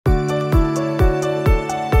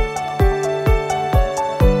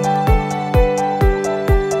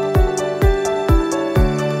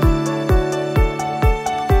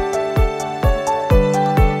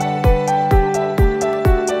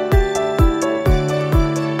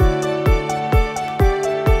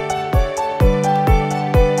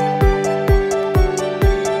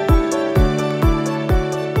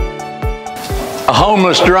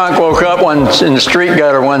homeless drunk woke up in the street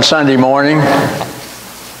gutter one Sunday morning.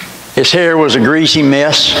 His hair was a greasy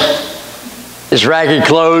mess. His ragged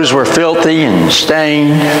clothes were filthy and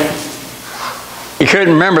stained. He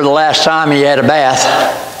couldn't remember the last time he had a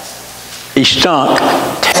bath. He stunk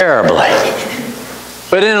terribly.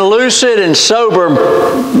 But in a lucid and sober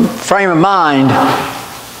frame of mind,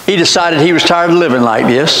 he decided he was tired of living like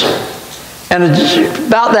this. And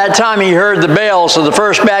about that time, he heard the bells of the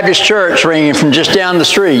First Baptist Church ringing from just down the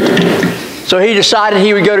street. So he decided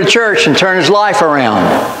he would go to church and turn his life around.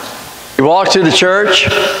 He walked to the church,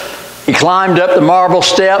 he climbed up the marble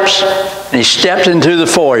steps, and he stepped into the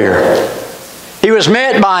foyer. He was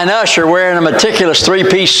met by an usher wearing a meticulous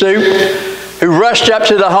three-piece suit, who rushed up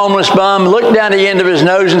to the homeless bum, looked down the end of his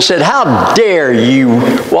nose and said, "How dare you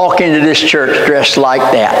walk into this church dressed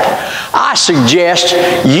like that? I suggest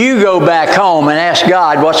you go back home and ask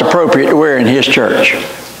God what's appropriate to wear in His church."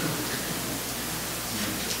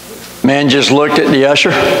 Man just looked at the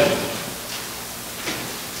usher,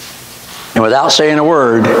 and without saying a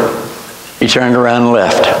word, he turned around and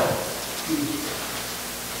left.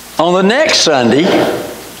 On the next Sunday,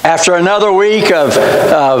 after another week of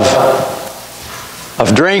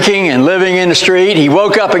drinking and living in the street, he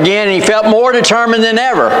woke up again and he felt more determined than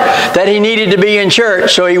ever that he needed to be in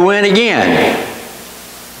church, so he went again.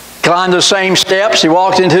 Climbed the same steps, he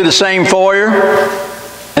walked into the same foyer,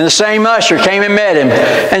 and the same usher came and met him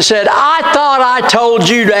and said, "I thought I told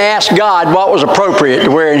you to ask God what was appropriate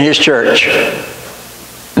to wear in His church."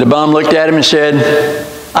 The bum looked at him and said,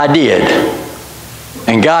 "I did."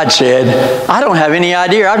 And God said, "I don't have any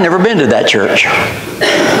idea. I've never been to that church."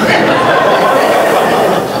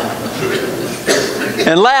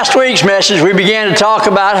 In last week's message, we began to talk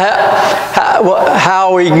about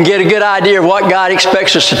how we can get a good idea of what God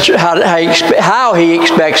expects us to, how He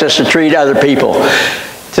expects us to treat other people.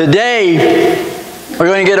 Today, we're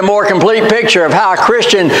going to get a more complete picture of how a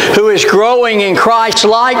Christian who is growing in Christ's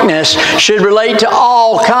likeness should relate to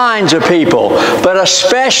all kinds of people, but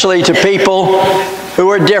especially to people who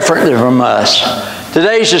are different from us.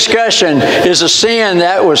 Today's discussion is a sin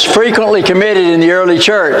that was frequently committed in the early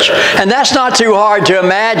church. And that's not too hard to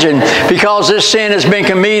imagine, because this sin has been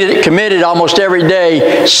committed almost every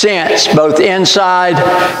day since, both inside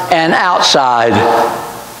and outside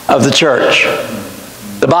of the church.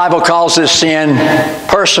 The Bible calls this sin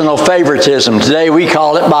personal favoritism. Today we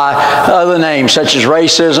call it by other names such as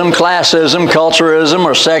racism, classism, culturalism,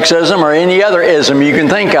 or sexism, or any other ism you can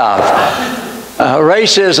think of.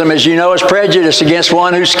 Racism, as you know, is prejudice against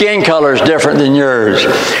one whose skin color is different than yours.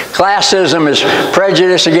 Classism is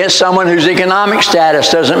prejudice against someone whose economic status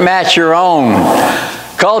doesn't match your own.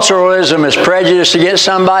 Culturalism is prejudice against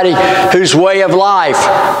somebody whose way of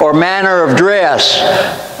life or manner of dress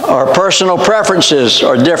or personal preferences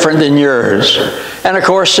are different than yours. And of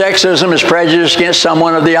course, sexism is prejudice against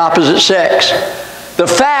someone of the opposite sex. The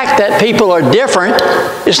fact that people are different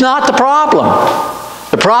is not the problem.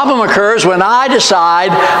 The problem occurs when I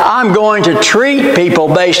decide I'm going to treat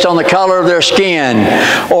people based on the color of their skin,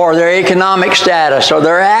 or their economic status, or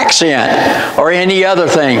their accent, or any other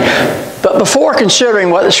thing. But before considering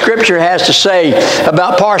what the Scripture has to say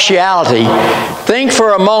about partiality, think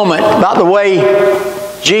for a moment about the way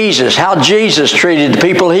how Jesus treated the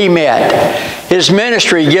people He met. His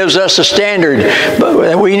ministry gives us a standard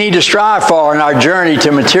that we need to strive for in our journey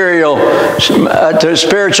to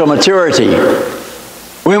spiritual maturity.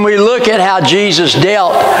 When we look at how Jesus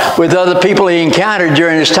dealt with other people He encountered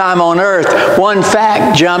during His time on earth, one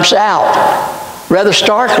fact jumps out rather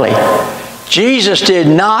starkly. Jesus did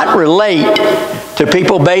not relate to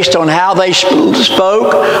people based on how they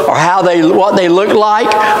spoke, or what they looked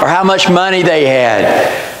like, or how much money they had.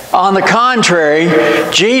 On the contrary,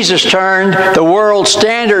 Jesus turned the world's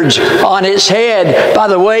standards on its head by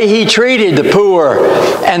the way He treated the poor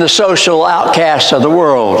and the social outcasts of the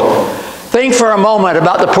world. Think for a moment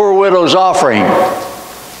about the poor widow's offering,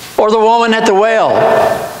 or the woman at the well,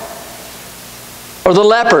 or the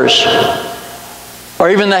lepers, or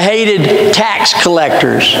even the hated tax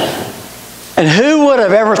collectors. And who would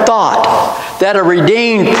have ever thought that a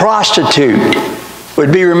redeemed prostitute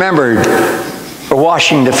would be remembered for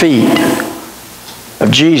washing the feet of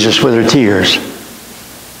Jesus with her tears?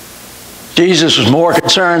 Jesus was more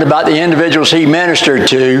concerned about the individuals He ministered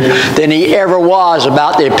to than He ever was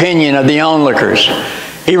about the opinion of the onlookers.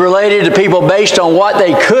 He related to people based on what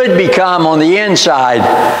they could become on the inside,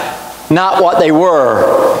 not what they were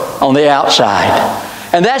on the outside.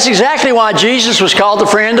 And that's exactly why Jesus was called the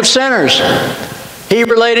friend of sinners. He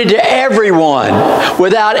related to everyone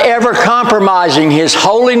without ever compromising His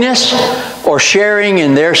holiness or sharing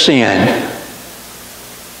in their sin.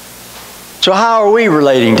 So how are we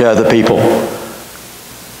relating to other people?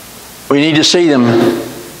 We need to see them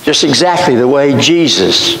just exactly the way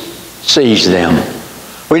Jesus sees them.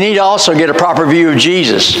 We need to also get a proper view of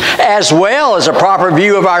Jesus, as well as a proper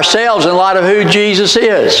view of ourselves in light of who Jesus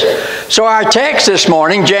is. So our text this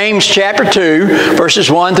morning, James chapter 2, verses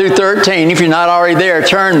 1 through 13, if you're not already there,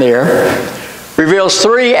 turn there, reveals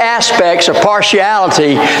three aspects of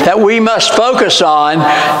partiality that we must focus on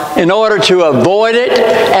in order to avoid it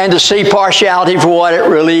and to see partiality for what it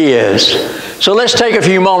really is. So let's take a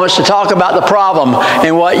few moments to talk about the problem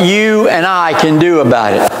and what you and I can do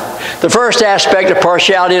about it. The first aspect of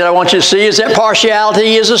partiality that I want you to see is that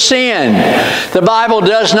partiality is a sin. The Bible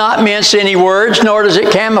does not mince any words, nor does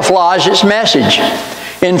it camouflage its message.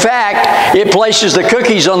 In fact, it places the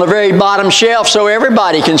cookies on the very bottom shelf so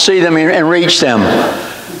everybody can see them and reach them.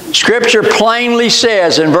 Scripture plainly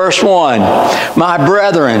says in verse 1, "My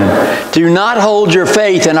brethren, do not hold your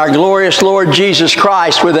faith in our glorious Lord Jesus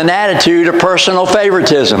Christ with an attitude of personal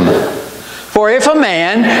favoritism. For if a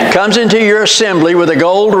man comes into your assembly with a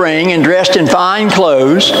gold ring and dressed in fine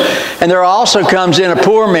clothes, and there also comes in a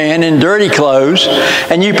poor man in dirty clothes,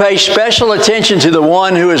 and you pay special attention to the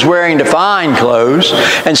one who is wearing the fine clothes,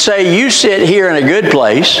 and say, 'You sit here in a good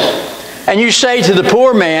place,' and you say to the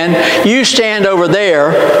poor man, 'You stand over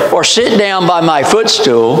there,' or 'Sit down by my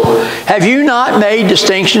footstool,' have you not made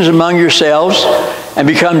distinctions among yourselves and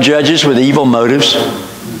become judges with evil motives?"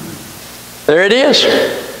 There it is.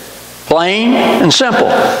 Plain and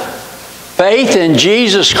simple. Faith in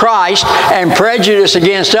Jesus Christ and prejudice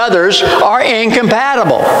against others are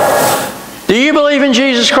incompatible. Do you believe in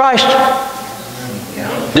Jesus Christ?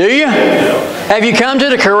 Do you? Have you come to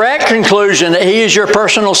the correct conclusion that He is your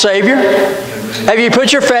personal Savior? Have you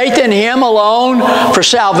put your faith in Him alone for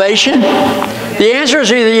salvation? The answer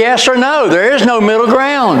is either yes or no. There is no middle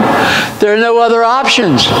ground. There are no other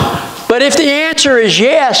options. But if the answer is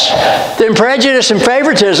yes, then prejudice and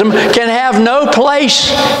favoritism can have no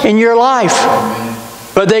place in your life.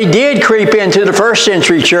 But they did creep into the first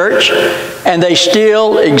century church, and they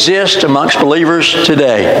still exist amongst believers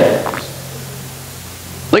today.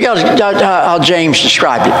 Look how James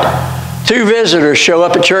described it. Two visitors show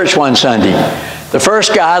up at church one Sunday. The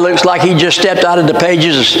first guy looks like he just stepped out of the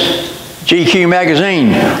pages of GQ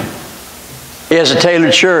magazine. He has a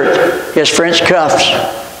tailored shirt. He has French cuffs.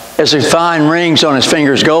 Has his fine rings on his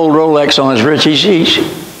fingers, gold Rolex on his wrist.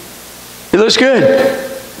 He looks good.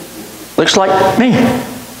 Looks like me.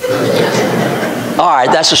 All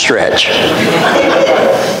right, that's a stretch.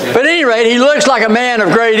 But at any rate, he looks like a man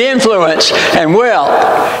of great influence and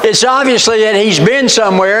wealth. It's obviously that he's been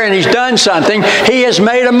somewhere and he's done something. He has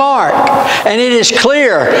made a mark. And it is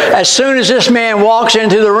clear as soon as this man walks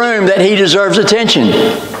into the room that he deserves attention.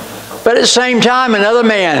 But at the same time, another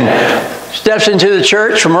man steps into the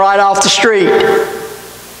church from right off the street.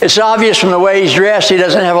 It's obvious from the way he's dressed, he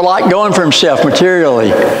doesn't have a lot going for himself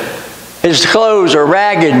materially. His clothes are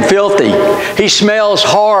ragged and filthy. He smells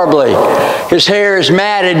horribly. His hair is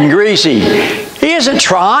matted and greasy. He isn't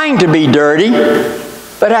trying to be dirty,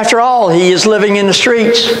 but after all, he is living in the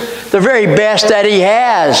streets. The very best that he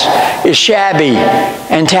has is shabby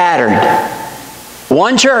and tattered.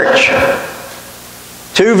 One church,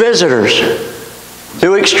 two visitors,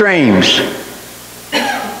 two extremes.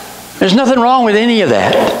 There's nothing wrong with any of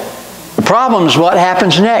that. The problem is what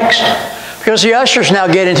happens next. Because the ushers now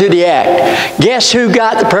get into the act. Guess who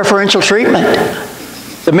got the preferential treatment?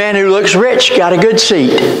 The man who looks rich got a good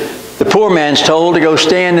seat. The poor man's told to go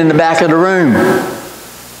stand in the back of the room.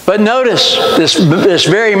 But notice this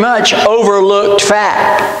very much overlooked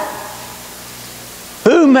fact.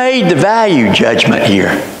 Who made the value judgment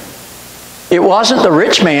here? It wasn't the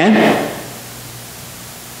rich man.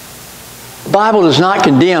 The Bible does not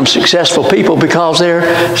condemn successful people because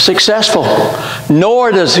they're successful. Nor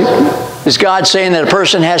is God saying that a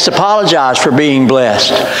person has to apologize for being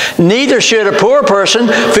blessed. Neither should a poor person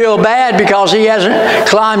feel bad because he hasn't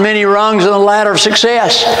climbed many rungs on the ladder of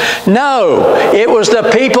success. No, it was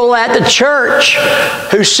the people at the church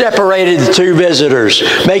who separated the two visitors,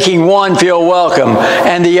 making one feel welcome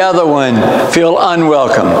and the other one feel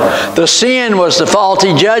unwelcome. The sin was the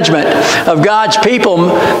faulty judgment of God's people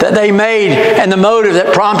that they made and the motive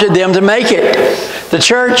that prompted them to make it. The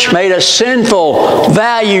church made a sinful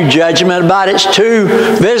value judgment about its two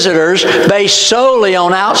visitors based solely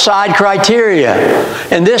on outside criteria.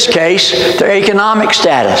 In this case, their economic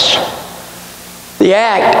status. The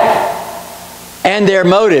act and their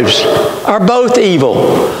motives are both evil.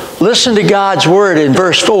 Listen to God's word in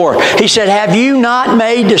verse 4. He said, "Have you not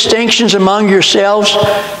made distinctions among yourselves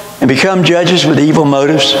and become judges with evil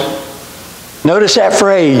motives?" Notice that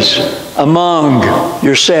phrase, among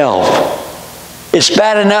yourself. It's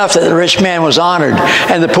bad enough that the rich man was honored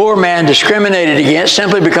and the poor man discriminated against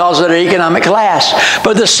simply because of their economic class.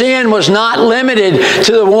 But the sin was not limited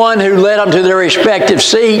to the one who led them to their respective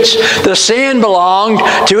seats. The sin belonged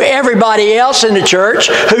to everybody else in the church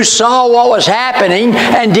who saw what was happening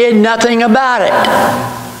and did nothing about it.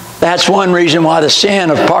 That's one reason why the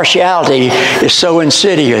sin of partiality is so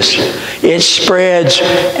insidious. It spreads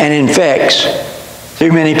and infects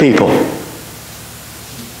too many people.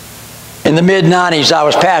 In the mid-90s, I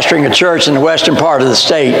was pastoring a church in the western part of the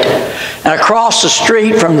state. And across the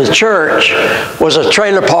street from the church was a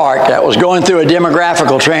trailer park that was going through a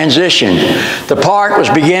demographical transition. The park was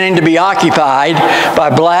beginning to be occupied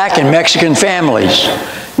by black and Mexican families.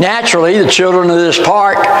 Naturally, the children of this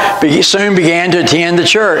park soon began to attend the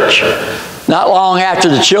church. Not long after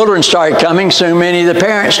the children started coming, soon many of the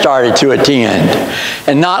parents started to attend.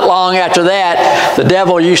 And not long after that, the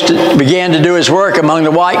devil began to do his work among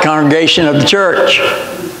the white congregation of the church.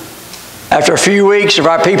 After a few weeks of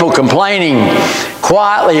our people complaining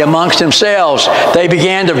quietly amongst themselves, they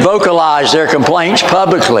began to vocalize their complaints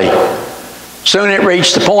publicly. Soon it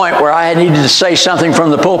reached the point where I needed to say something from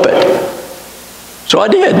the pulpit. So I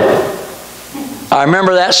did. I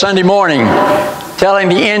remember that Sunday morning telling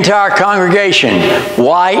the entire congregation,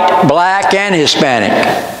 white, black, and Hispanic,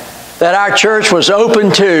 that our church was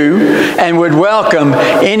open to and would welcome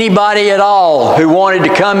anybody at all who wanted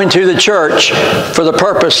to come into the church for the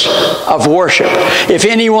purpose of worship. If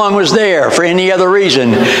anyone was there for any other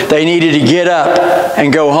reason, they needed to get up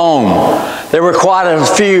and go home. There were quite a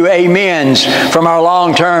few amens from our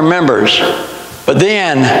long-term members. But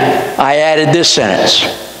then I added this sentence.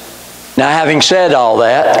 Now, having said all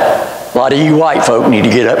that, a lot of you white folk need to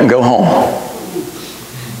get up and go home.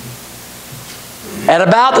 At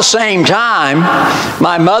about the same time,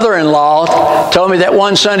 my mother-in-law told me that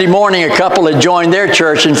one Sunday morning a couple had joined their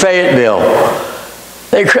church in Fayetteville.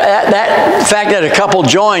 The fact that a couple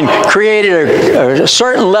joined created a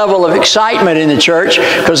certain level of excitement in the church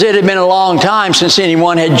because it had been a long time since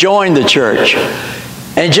anyone had joined the church.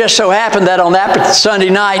 And it just so happened that on that Sunday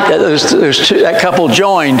night that couple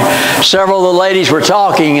joined, several of the ladies were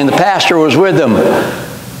talking and the pastor was with them.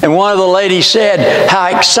 And one of the ladies said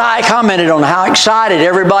commented on how excited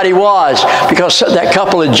everybody was because that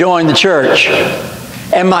couple had joined the church.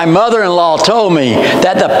 And my mother-in-law told me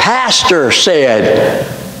that the pastor said,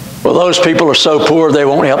 well, those people are so poor they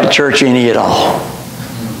won't help the church any at all.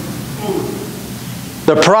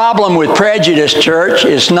 The problem with prejudice, church,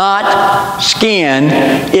 is not skin,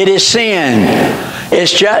 it is sin.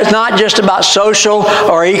 It's not just about social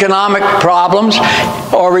or economic problems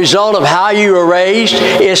or a result of how you were raised.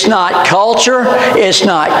 It's not culture, it's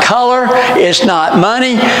not color, it's not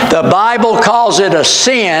money. The Bible calls it a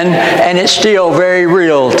sin, and it's still very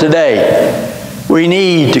real today. We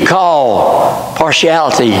need to call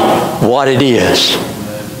partiality what it is.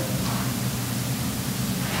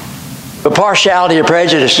 But partiality or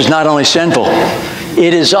prejudice is not only sinful,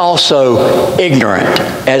 it is also ignorant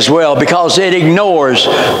as well because it ignores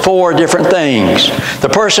four different things. The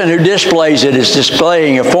person who displays it is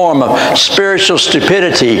displaying a form of spiritual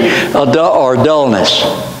stupidity or dullness.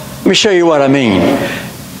 Let me show you what I mean.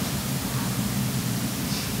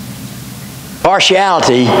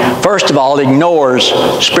 Partiality, first of all, ignores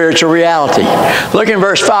spiritual reality. Look in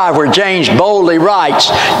verse 5 where James boldly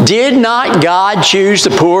writes, "Did not God choose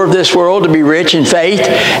the poor of this world to be rich in faith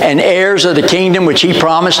and heirs of the kingdom which He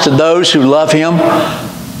promised to those who love Him?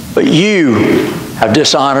 But you have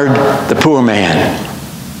dishonored the poor man."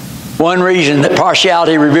 One reason that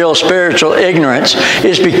partiality reveals spiritual ignorance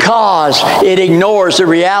is because it ignores the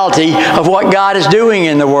reality of what God is doing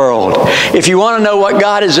in the world. If you want to know what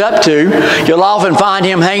God is up to, you'll often find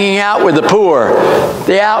Him hanging out with the poor,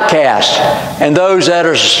 the outcast, and those that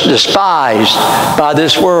are despised by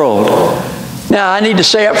this world. Now, I need to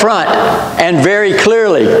say up front and very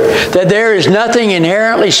clearly that there is nothing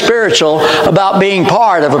inherently spiritual about being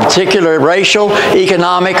part of a particular racial,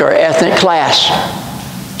 economic, or ethnic class.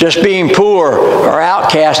 Just being poor or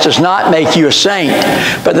outcast does not make you a saint.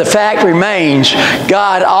 But the fact remains,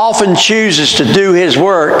 God often chooses to do His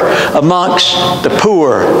work amongst the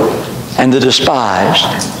poor and the despised.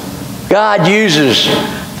 God uses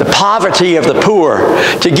the poverty of the poor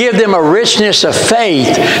to give them a richness of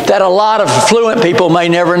faith that a lot of affluent people may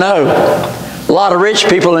never know. A lot of rich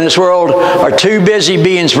people in this world are too busy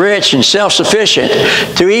being rich and self-sufficient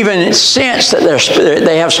to even sense that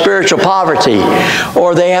they have spiritual poverty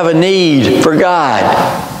or they have a need for God.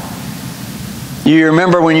 You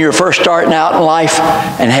remember when you were first starting out in life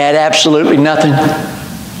and had absolutely nothing?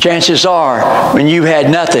 Chances are, when you had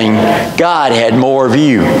nothing, God had more of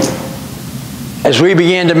you. As we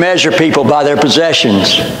begin to measure people by their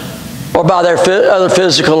possessions or by their other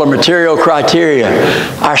physical or material criteria,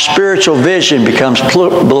 our spiritual vision becomes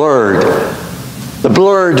blurred. The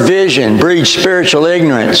blurred vision breeds spiritual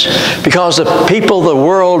ignorance because the people the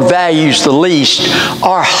world values the least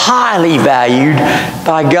are highly valued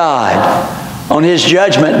by God. On His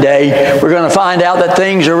judgment day, we're going to find out that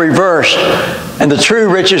things are reversed and the true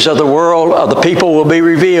riches of the world, of the people, will be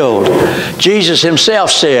revealed. Jesus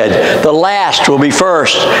Himself said, the last will be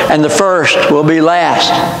first and the first will be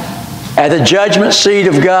last. At the judgment seat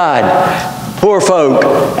of God, poor folk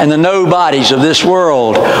and the nobodies of this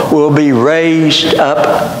world will be raised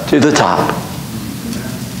up to the top.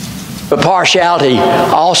 But partiality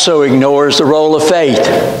also ignores the role of faith.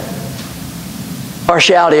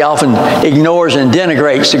 Partiality often ignores and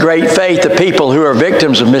denigrates the great faith of people who are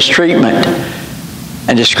victims of mistreatment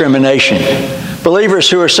and discrimination. Believers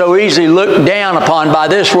who are so easily looked down upon by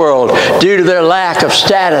this world due to their lack of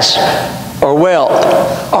status or wealth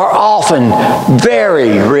are often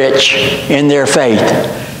very rich in their faith.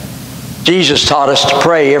 Jesus taught us to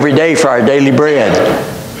pray every day for our daily bread.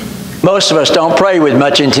 Most of us don't pray with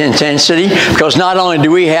much intensity because not only do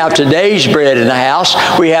we have today's bread in the house,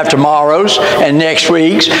 we have tomorrow's and next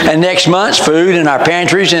week's and next month's food in our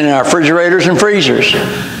pantries and in our refrigerators and freezers.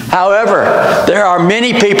 However, there are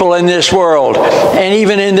many people in this world and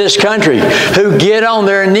even in this country who get on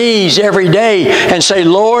their knees every day and say,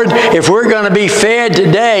 Lord, if we're going to be fed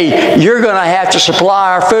today, you're going to have to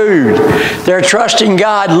supply our food. They're trusting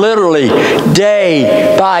God literally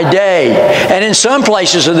day by day. And in some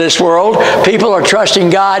places of this world, people are trusting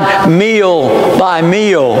God meal by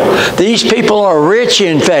meal. These people are rich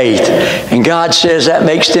in faith, and God says that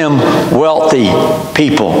makes them wealthy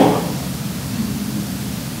people.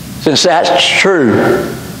 Since that's true,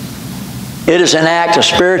 it is an act of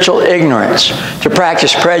spiritual ignorance to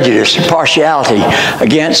practice prejudice and partiality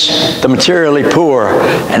against the materially poor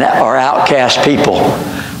and or outcast people.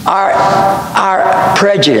 Our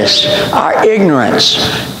prejudice, our ignorance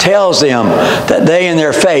tells them that they and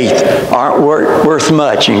their faith aren't worth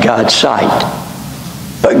much in God's sight.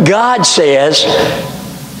 But God says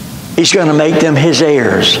He's going to make them His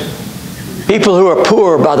heirs. People who are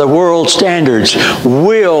poor by the world's standards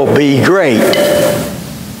will be great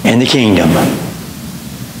in the kingdom.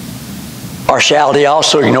 Partiality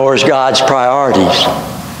also ignores God's priorities.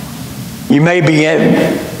 You may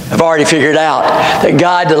have already figured out that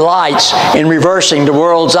God delights in reversing the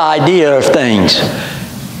world's idea of things.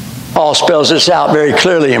 Paul spells this out very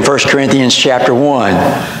clearly in 1 Corinthians chapter 1.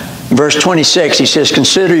 In verse 26, he says,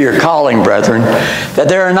 consider your calling, brethren, that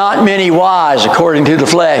there are not many wise according to the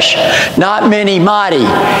flesh, not many mighty,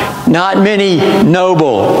 not many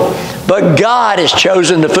noble. But God has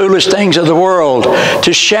chosen the foolish things of the world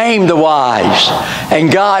to shame the wise.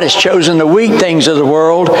 And God has chosen the weak things of the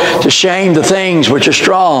world to shame the things which are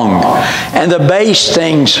strong. And the base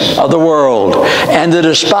things of the world and the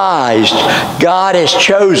despised, God has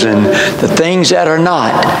chosen the things that are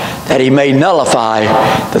not, that He may nullify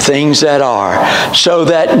the things that are, so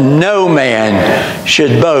that no man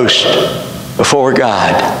should boast before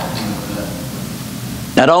God.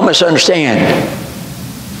 Now don't misunderstand.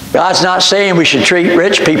 God's not saying we should treat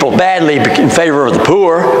rich people badly in favor of the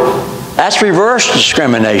poor. That's reverse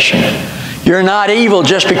discrimination. You're not evil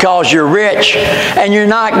just because you're rich, and you're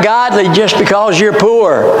not godly just because you're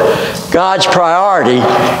poor. God's priority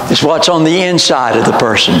is what's on the inside of the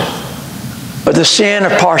person. But the sin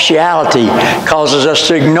of partiality causes us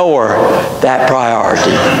to ignore that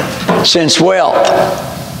priority. Since wealth,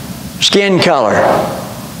 skin color,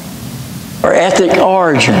 or ethnic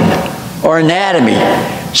origin, or anatomy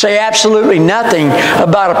say absolutely nothing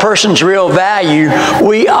about a person's real value,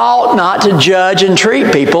 we ought not to judge and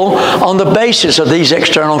treat people on the basis of these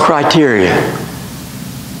external criteria.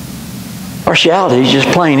 Partiality is just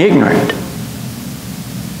plain ignorant.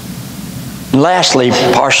 And lastly,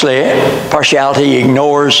 partiality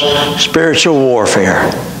ignores spiritual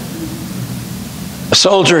warfare. A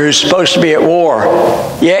soldier who's supposed to be at war,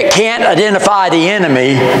 yet can't identify the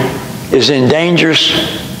enemy, is in dangerous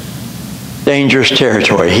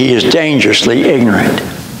territory. He is dangerously ignorant.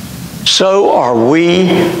 So are we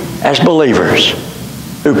as believers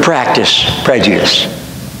who practice prejudice.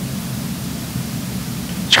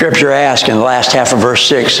 Scripture asks in the last half of verse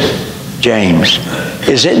 6, James,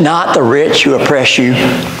 is it not the rich who oppress you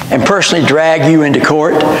and personally drag you into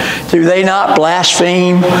court? Do they not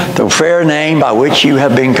blaspheme the fair name by which you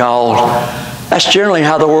have been called? That's generally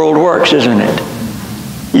how the world works, isn't it?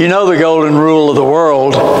 You know the golden rule of the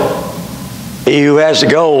world. He who has the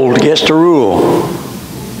gold gets to rule.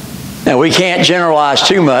 Now, we can't generalize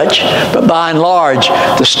too much, but by and large,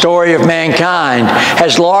 the story of mankind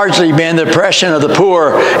has largely been the oppression of the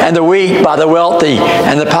poor and the weak by the wealthy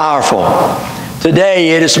and the powerful. Today,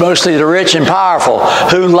 it is mostly the rich and powerful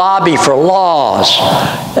who lobby for laws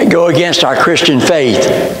that go against our Christian faith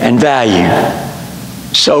and value.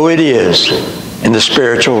 So it is in the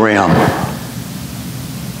spiritual realm.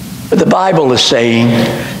 But the Bible is saying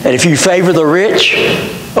that if you favor the rich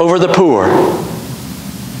over the poor,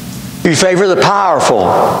 if you favor the powerful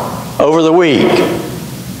over the weak,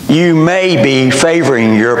 you may be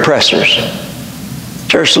favoring your oppressors.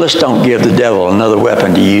 Church, let's don't give the devil another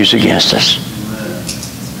weapon to use against us.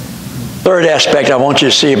 Third aspect I want you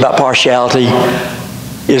to see about partiality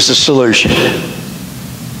is the solution.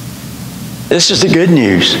 This is the good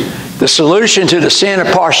news. The solution to the sin of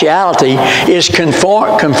partiality is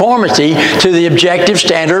conformity to the objective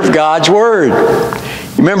standard of God's Word.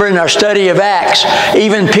 Remember in our study of Acts,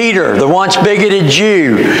 even Peter, the once bigoted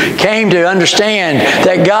Jew, came to understand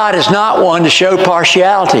that God is not one to show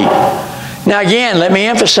partiality. Now again, let me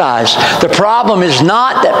emphasize, the problem is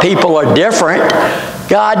not that people are different.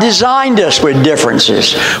 God designed us with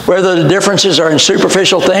differences, whether the differences are in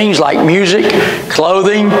superficial things like music,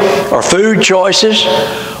 clothing, or food choices,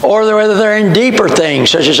 or whether they're in deeper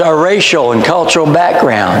things such as our racial and cultural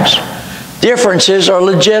backgrounds. Differences are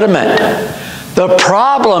legitimate. The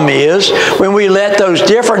problem is when we let those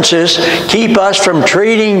differences keep us from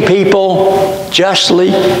treating people justly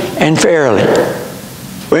and fairly.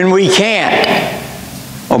 When we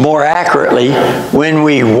can't, or more accurately, when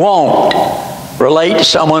we won't relate to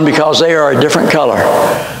someone because they are a different color,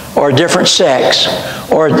 or a different sex,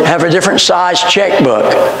 or have a different size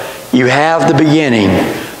checkbook, you have the beginning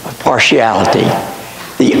of partiality.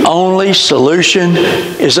 The only solution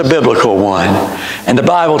is a biblical one. And the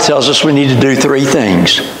Bible tells us we need to do three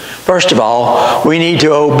things. First of all, we need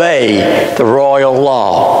to obey the royal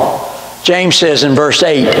law. James says in verse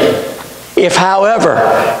 8, if,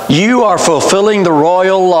 however, you are fulfilling the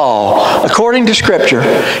royal law, according to Scripture,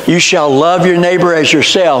 you shall love your neighbor as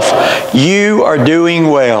yourself, you are doing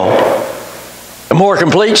well. A more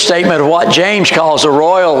complete statement of what James calls the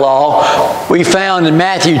royal law we found in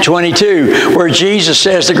Matthew 22, where Jesus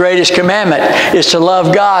says the greatest commandment is to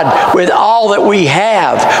love God with all that we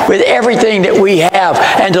have, with everything that we have,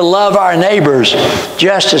 and to love our neighbors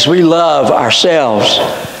just as we love ourselves.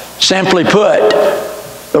 Simply put,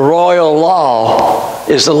 the royal law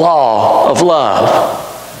is the law of love.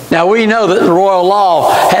 Now we know that the royal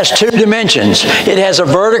law has two dimensions. It has a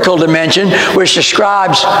vertical dimension which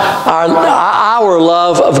describes our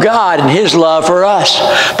love of God and His love for us.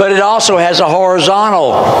 But it also has a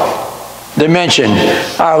horizontal dimension,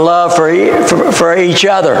 our love for each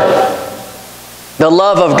other. The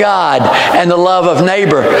love of God and the love of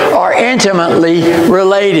neighbor are intimately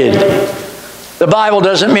related. The Bible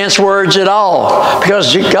doesn't mince words at all,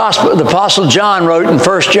 because the Apostle John wrote in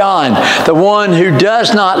 1 John, the one who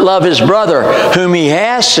does not love his brother whom he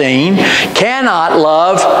has seen cannot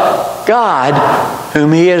love God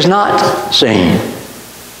whom he has not seen.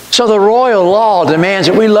 So the royal law demands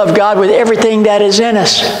that we love God with everything that is in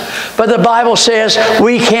us. But the Bible says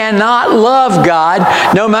we cannot love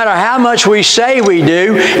God, no matter how much we say we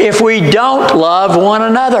do, if we don't love one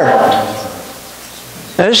another.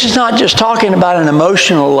 Now, this is not just talking about an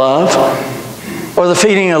emotional love or the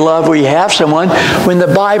feeling of love we have someone. When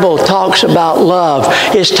the Bible talks about love,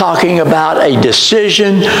 it's talking about a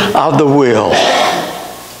decision of the will.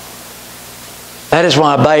 That is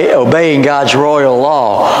why obeying God's royal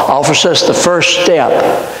law offers us the first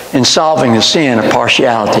step in solving the sin of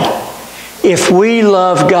partiality. If we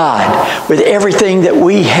love God with everything that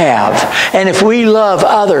we have, and if we love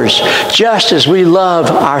others just as we love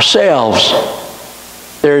ourselves,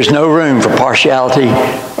 there is no room for partiality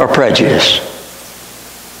or prejudice.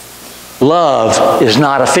 Love is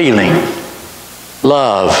not a feeling.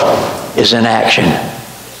 Love is an action.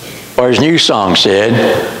 Or as New Song said,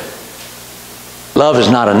 love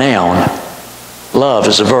is not a noun. Love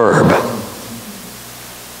is a verb.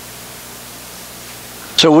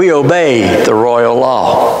 So we obey the royal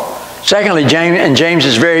law. Secondly, James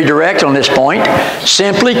is very direct on this point.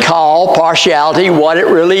 Simply call partiality what it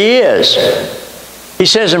really is. He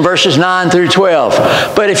says in verses 9 through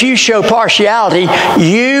 12, but if you show partiality,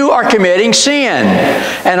 you are committing sin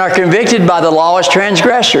and are convicted by the law as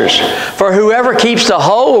transgressors. For whoever keeps the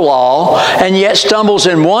whole law and yet stumbles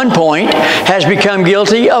in one point has become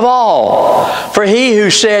guilty of all. For he who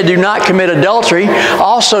said, do not commit adultery,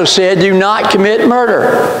 also said, do not commit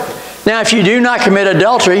murder. Now, if you do not commit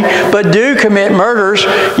adultery, but do commit murders,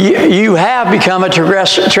 you have become a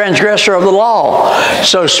transgressor of the law.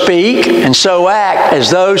 So speak and so act as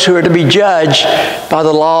those who are to be judged by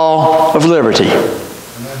the law of liberty.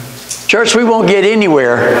 Church, we won't get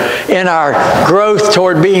anywhere in our growth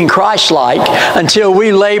toward being Christ-like until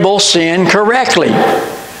we label sin correctly.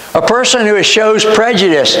 A person who shows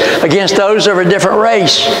prejudice against those of a different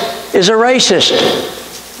race is a racist,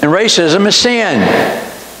 and racism is sin.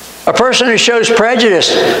 A person who shows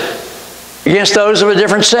prejudice against those of a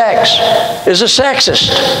different sex is a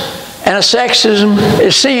sexist, and a sexism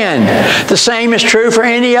is sin. The same is true for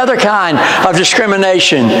any other kind of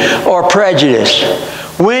discrimination or prejudice.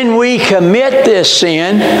 When we commit this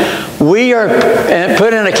sin, we are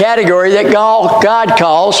put in a category that God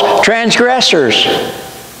calls transgressors.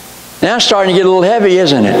 Now it's starting to get a little heavy,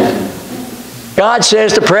 isn't it? God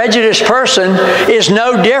says the prejudiced person is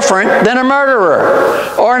no different than a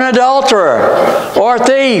murderer or an adulterer or a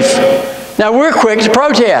thief. Now we're quick to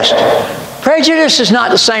protest. Prejudice is not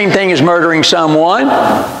the same thing as murdering someone.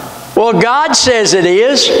 Well, God says it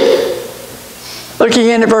is. Look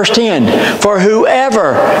again at verse 10. For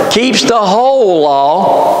whoever keeps the whole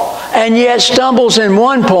law and yet stumbles in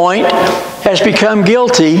one point has become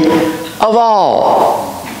guilty of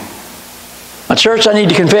all. Now, church, I need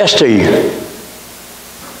to confess to you.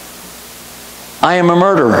 I am a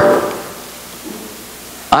murderer.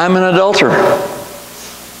 I'm an adulterer.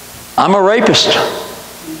 I'm a rapist.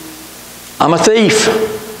 I'm a thief.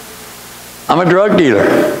 I'm a drug dealer.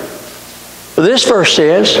 But this verse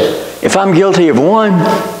says, if I'm guilty of one,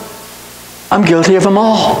 I'm guilty of them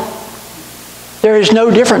all. There is no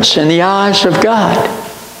difference in the eyes of God.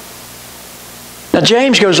 Now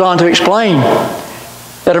James goes on to explain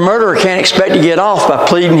that a murderer can't expect to get off by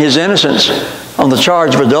pleading his innocence on the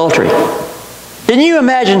charge of adultery. Can you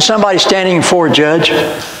imagine somebody standing before a judge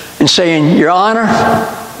and saying, Your Honor,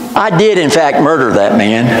 I did in fact murder that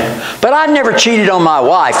man, but I never cheated on my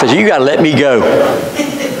wife, so you got to let me go.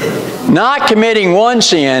 Not committing one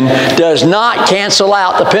sin does not cancel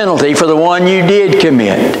out the penalty for the one you did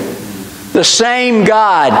commit. The same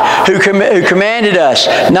God who commanded us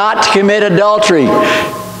not to commit adultery,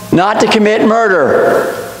 not to commit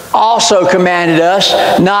murder, also commanded us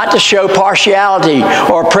not to show partiality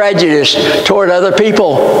or prejudice toward other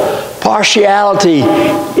people. Partiality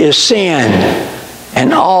is sin,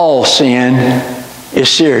 and all sin is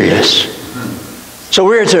serious. So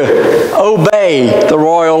we're to obey the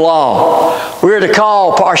royal law. We're to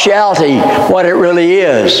call partiality what it really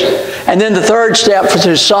is. And then the third step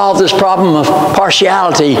to solve this problem of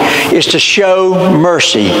partiality is to show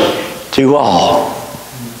mercy to all.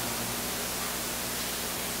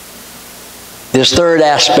 This third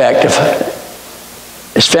aspect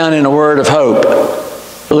is found in a word of hope.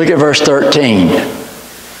 Look at verse 13.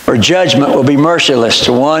 For judgment will be merciless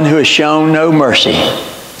to one who has shown no mercy.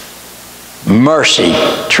 Mercy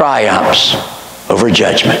triumphs over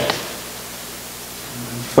judgment.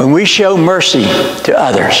 When we show mercy to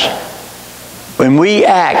others, when we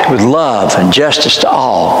act with love and justice to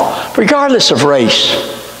all, regardless of race,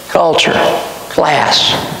 culture,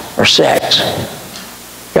 class, or sex,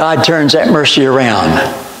 God turns that mercy around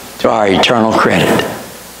to our eternal credit.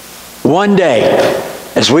 One day,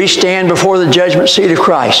 as we stand before the judgment seat of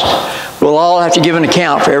Christ, we'll all have to give an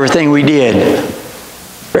account for everything we did,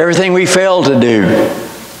 for everything we failed to do,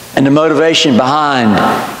 and the motivation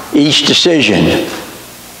behind each decision.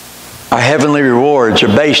 Our heavenly rewards are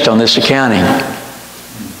based on this accounting.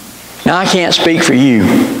 Now, I can't speak for you,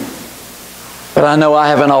 but I know I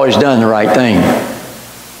haven't always done the right thing.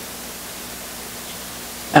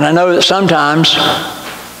 And I know that sometimes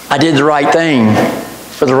I did the right thing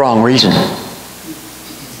for the wrong reason.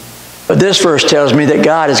 But this verse tells me that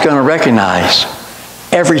God is going to recognize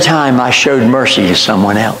every time I showed mercy to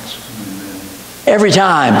someone else. Every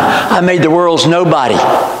time I made the world's nobody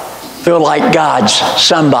feel like God's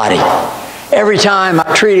somebody. Every time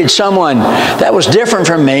I treated someone that was different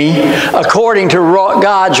from me according to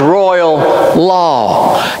God's royal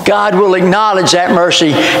law, God will acknowledge that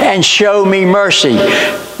mercy and show me mercy.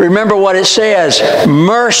 Remember what it says,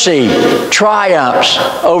 mercy triumphs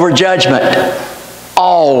over judgment,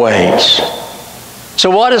 always. So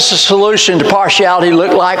what does the solution to partiality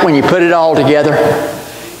look like when you put it all together?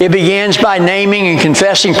 It begins by naming and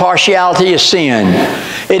confessing partiality as sin.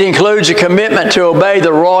 It includes a commitment to obey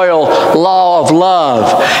the royal law of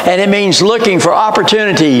love. And it means looking for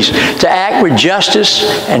opportunities to act with justice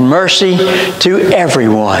and mercy to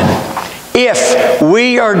everyone. If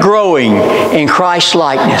we are growing in Christ's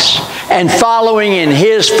likeness and following in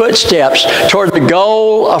His footsteps toward the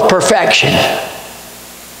goal of perfection,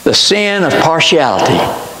 the sin of partiality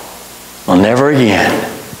will never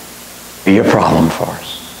again be a problem for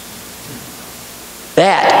us.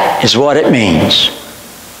 That is what it means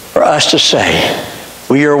for us to say,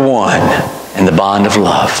 we are one in the bond of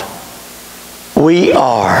love. We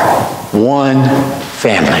are one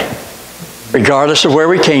family. Regardless of where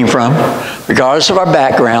we came from, regardless of our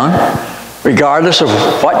background, regardless of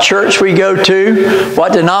what church we go to,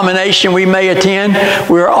 what denomination we may attend,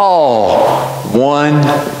 we're all one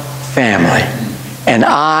family. And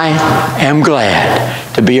I am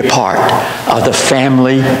glad to be a part of the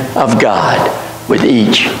family of God with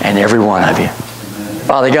each and every one of you.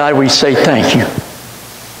 Father God, we say thank you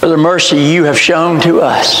for the mercy you have shown to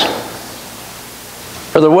us,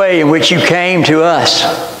 for the way in which you came to us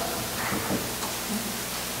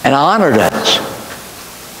and honored us,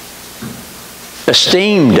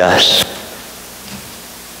 esteemed us,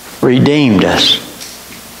 redeemed us.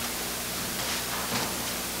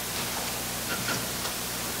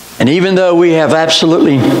 And even though we have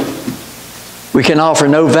we can offer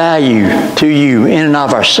no value to you in and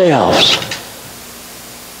of ourselves,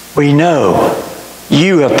 we know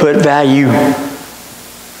you have put value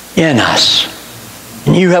in us.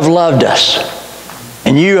 And you have loved us.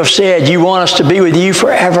 And you have said you want us to be with you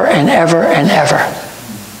forever and ever and ever.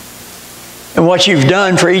 And what you've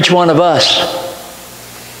done for each one of us,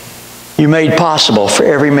 you made possible for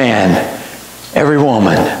every man, every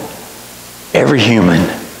woman, every human.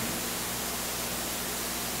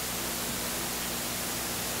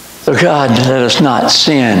 So God, let us not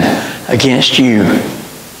sin against you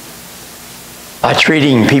by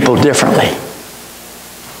treating people differently,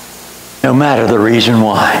 no matter the reason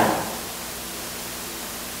why.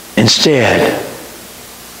 Instead,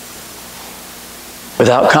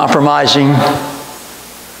 without compromising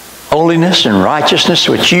holiness and righteousness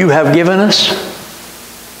which you have given us,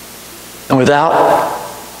 and without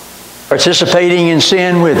participating in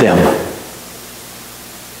sin with them,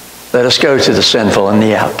 let us go to the sinful and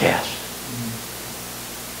the outcast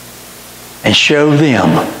and show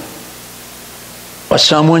them what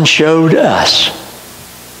someone showed us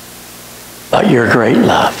about your great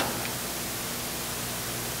love.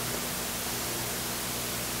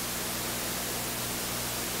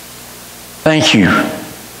 Thank you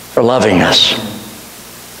for loving us.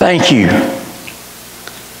 Thank you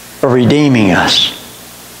for redeeming us.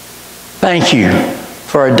 Thank you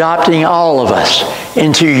for adopting all of us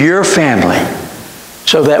into your family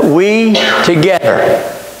so that we together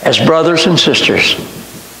as brothers and sisters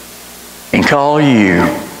can call you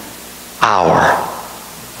our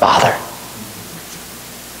Father.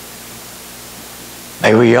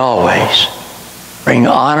 May we always bring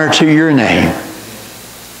honor to your name.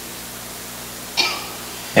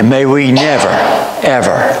 And may we never,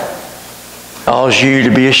 ever cause you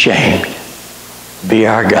to be ashamed, to be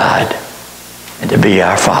our God, and to be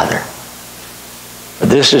our Father. For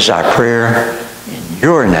this is our prayer in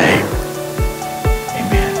your name.